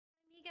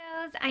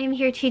I am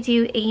here to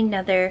do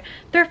another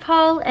thrift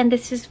haul, and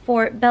this is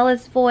for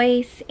Bella's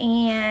Voice,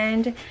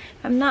 and if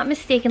I'm not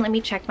mistaken, let me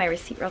check my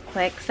receipt real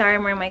quick. Sorry,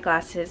 I'm wearing my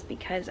glasses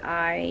because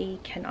I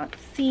cannot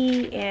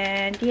see,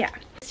 and yeah.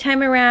 This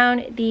time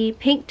around, the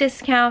pink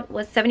discount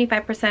was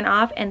 75%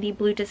 off and the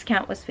blue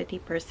discount was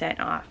 50%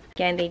 off.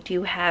 Again, they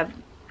do have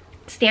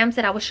stamps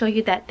that I will show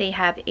you that they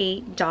have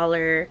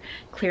 $8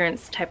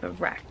 clearance type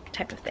of rack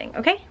type of thing.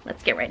 Okay,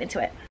 let's get right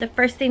into it. The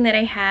first thing that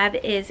I have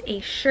is a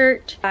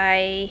shirt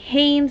by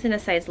Hanes in a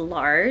size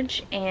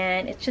large,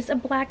 and it's just a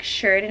black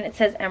shirt and it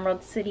says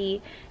Emerald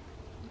City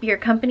Beer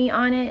Company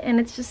on it, and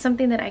it's just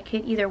something that I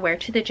could either wear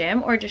to the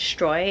gym or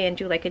destroy and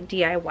do like a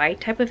DIY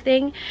type of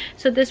thing.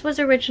 So this was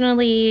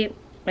originally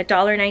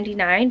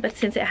 $1.99, but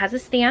since it has a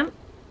stamp,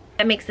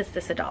 that makes this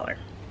 $1.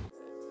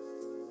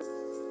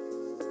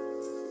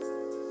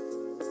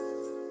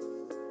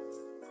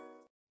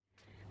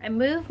 I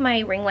moved my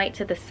ring light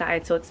to the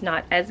side so it's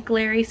not as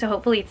glary, so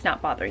hopefully it's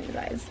not bothering you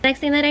guys. Next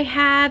thing that I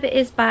have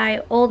is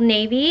by Old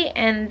Navy,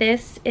 and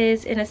this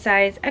is in a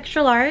size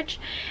extra large,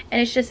 and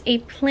it's just a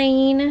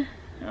plain,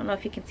 I don't know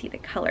if you can see the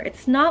color,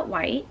 it's not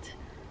white.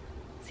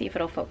 Let's see if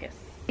it'll focus.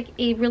 Like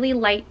a really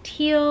light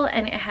teal,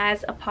 and it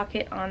has a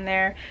pocket on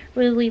there,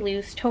 really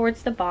loose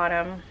towards the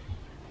bottom.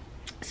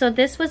 So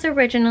this was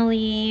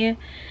originally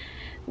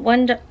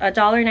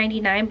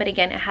 $1.99, but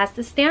again, it has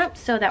the stamp,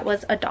 so that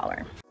was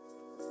 $1.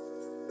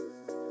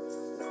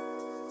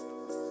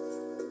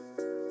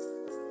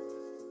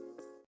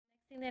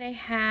 That I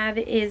have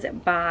is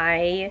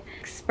by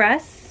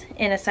Express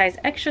in a size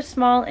extra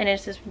small, and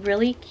it's this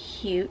really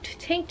cute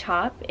tank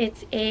top.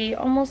 It's a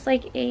almost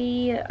like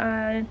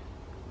a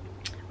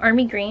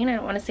army green. I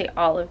don't want to say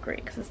olive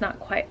green because it's not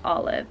quite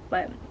olive,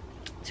 but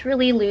it's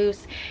really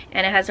loose,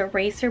 and it has a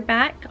racer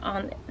back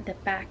on the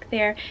back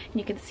there,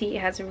 and you can see it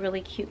has a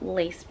really cute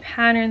lace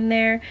pattern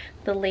there.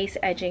 The lace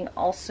edging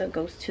also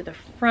goes to the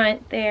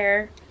front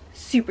there.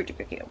 Super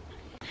duper cute.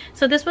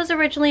 So this was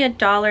originally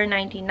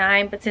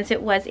 $1.99, but since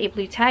it was a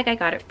blue tag, I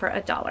got it for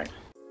 $1.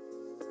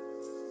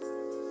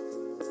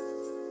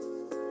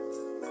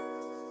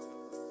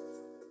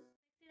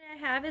 I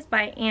have is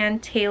by Ann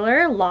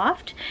Taylor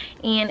Loft,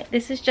 and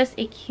this is just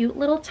a cute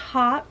little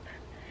top.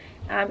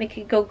 It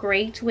could go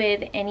great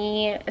with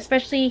any,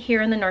 especially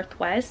here in the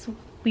Northwest.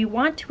 We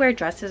want to wear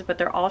dresses, but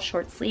they're all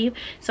short sleeve,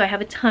 so I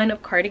have a ton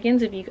of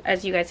cardigans,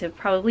 as you guys have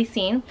probably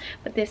seen,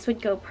 but this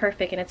would go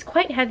perfect, and it's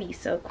quite heavy,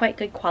 so quite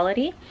good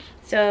quality.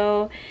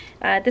 So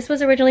this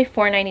was originally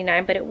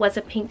 $4.99, but it was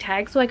a pink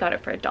tag, so I got it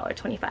for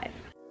 $1.25.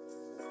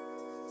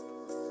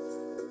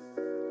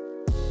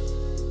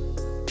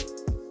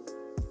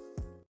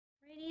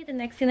 The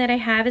next thing that I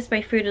have is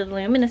by Fruit of the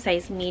Loom in a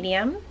size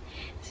medium.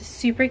 It's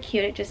super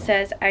cute. It just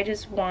says, "I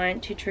just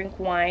want to drink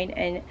wine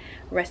and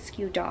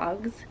rescue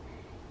dogs."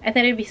 I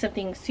thought it'd be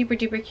something super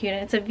duper cute,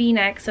 and it's a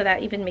v-neck, so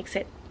that even makes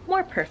it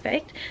more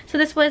perfect. So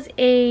this was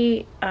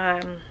a, did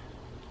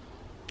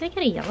I get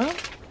a yellow?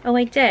 Oh,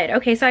 I did.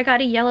 Okay, so I got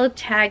a yellow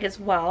tag as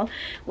well,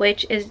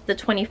 which is the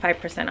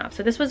 25% off.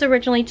 So this was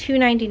originally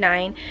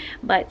 $2.99,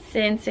 but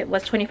since it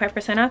was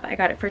 25% off, I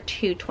got it for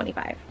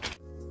 $2.25.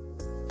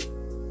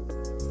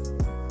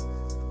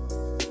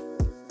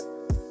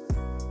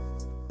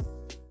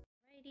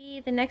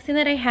 The next thing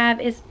that I have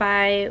is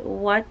by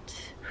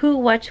Who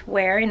What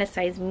Wear in a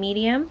size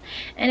medium,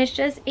 and it's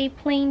just a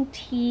plain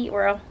tee,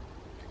 or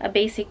a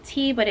basic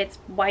tee, but it's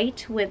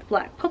white with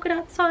black polka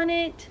dots on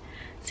it.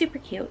 Super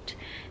cute.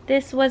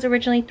 This was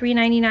originally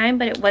 $3.99,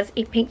 but it was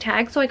a pink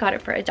tag, so I got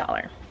it for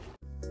 $1.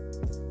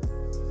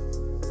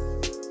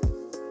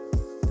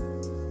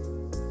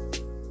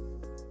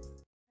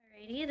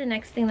 The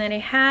next thing that I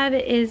have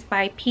is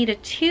by Peta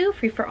 2,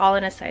 Free for All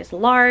in a size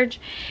large,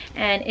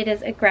 and it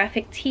is a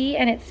graphic tee,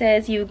 and it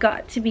says, "You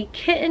got to be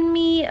kidding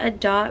me,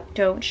 adopt,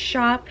 don't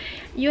shop."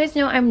 You guys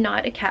know I'm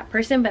not a cat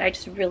person, but I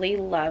just really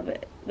love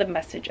the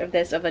message of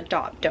this, of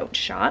adopt, don't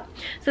shop.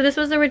 So this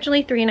was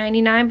originally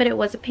 $3.99, but it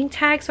was a pink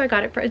tag, so I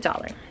got it for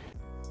 $1.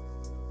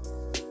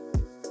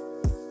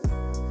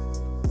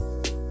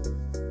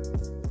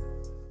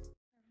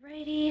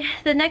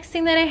 The next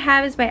thing that I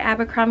have is by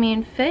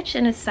Abercrombie & Fitch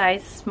in a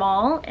size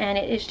small, and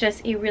it is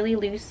just a really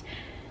loose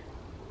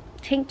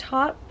tank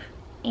top,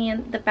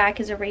 and the back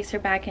is a racer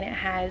back, and it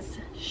has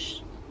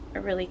a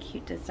really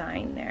cute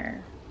design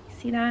there.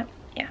 See that?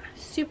 Yeah,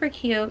 super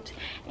cute.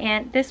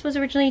 And this was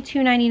originally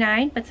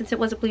 $2.99, but since it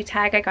was a blue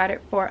tag, I got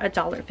it for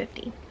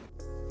 $1.50.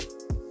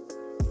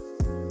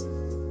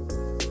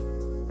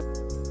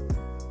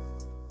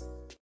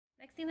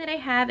 That I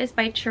have is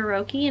by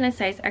Cherokee in a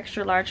size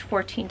extra large,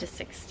 14 to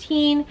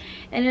 16,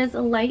 and it is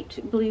a light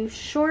blue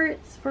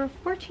shorts for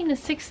 14 to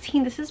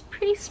 16. This is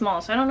pretty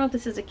small, so I don't know if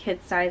this is a kid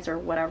size or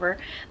whatever,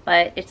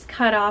 but it's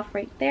cut off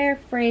right there,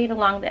 frayed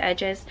along the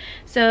edges.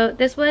 So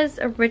this was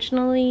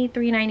originally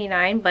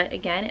 $3.99, but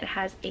again, it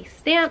has a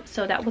stamp,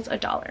 so that was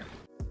 $1.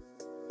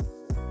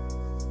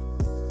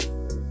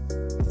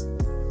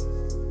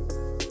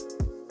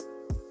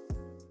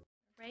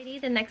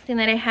 The next thing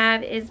that I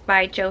have is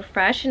by Joe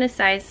Fresh in a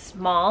size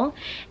small,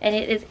 and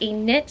it is a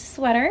knit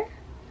sweater.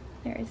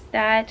 There's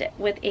that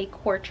with a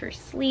quarter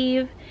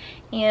sleeve,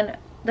 and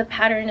the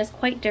pattern is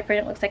quite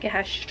different. It looks like it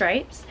has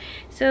stripes.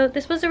 So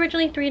this was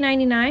originally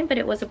 $3.99, but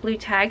it was a blue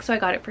tag, so I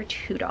got it for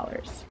 $2. Sorry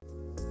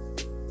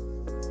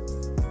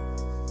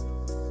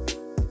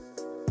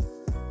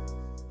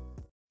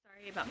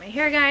about my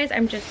hair, guys.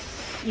 I'm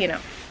just, you know.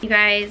 You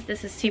guys,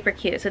 this is super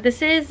cute. So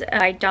this is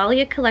a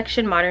Dahlia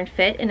Collection Modern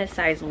Fit in a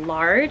size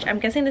large. I'm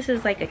guessing this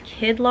is like a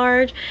kid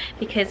large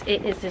because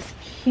it is this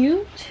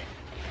cute,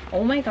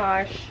 oh my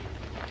gosh,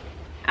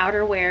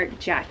 outerwear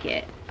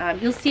jacket.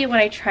 You'll see it when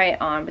I try it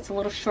on, but it's a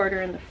little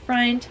shorter in the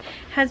front.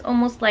 Has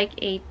almost like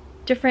a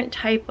different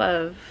type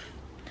of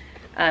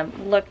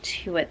look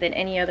to it than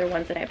any other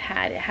ones that I've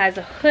had. It has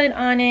a hood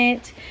on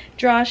it,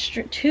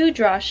 two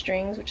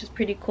drawstrings, which is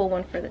pretty cool.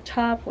 One for the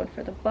top, one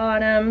for the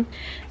bottom.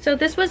 So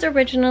this was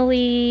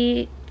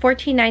originally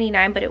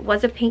 $14.99, but it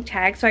was a pink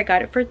tag, so I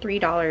got it for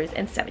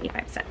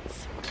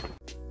 $3.75.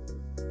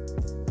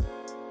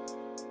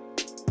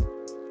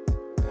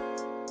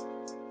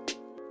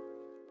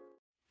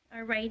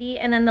 Alrighty,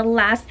 and then the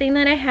last thing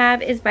that I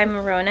have is by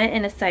Merona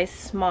in a size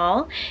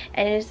small,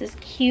 and it is this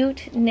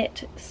cute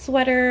knit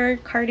sweater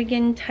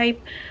cardigan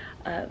type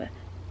of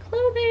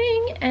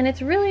clothing, and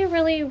it's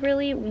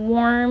really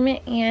warm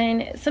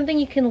and something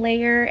you can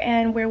layer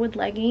and wear with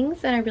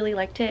leggings, and I really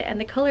liked it, and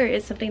the color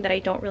is something that I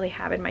don't really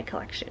have in my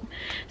collection.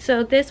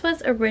 So this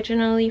was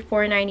originally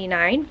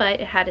 $4.99, but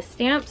it had a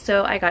stamp,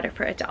 so I got it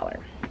for $1.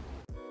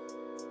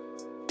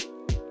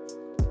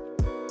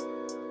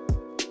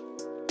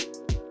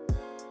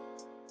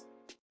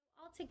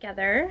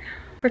 Together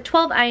for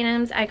 12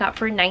 items I got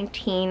for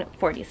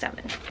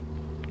 $19.47.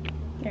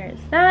 There's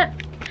that.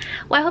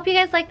 Well, I hope you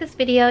guys liked this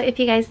video. If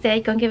you guys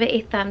did, go and give it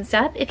a thumbs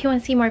up. If you want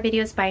to see more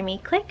videos by me,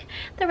 click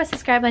the red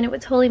subscribe button. It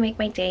would totally make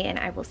my day, and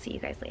I will see you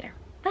guys later.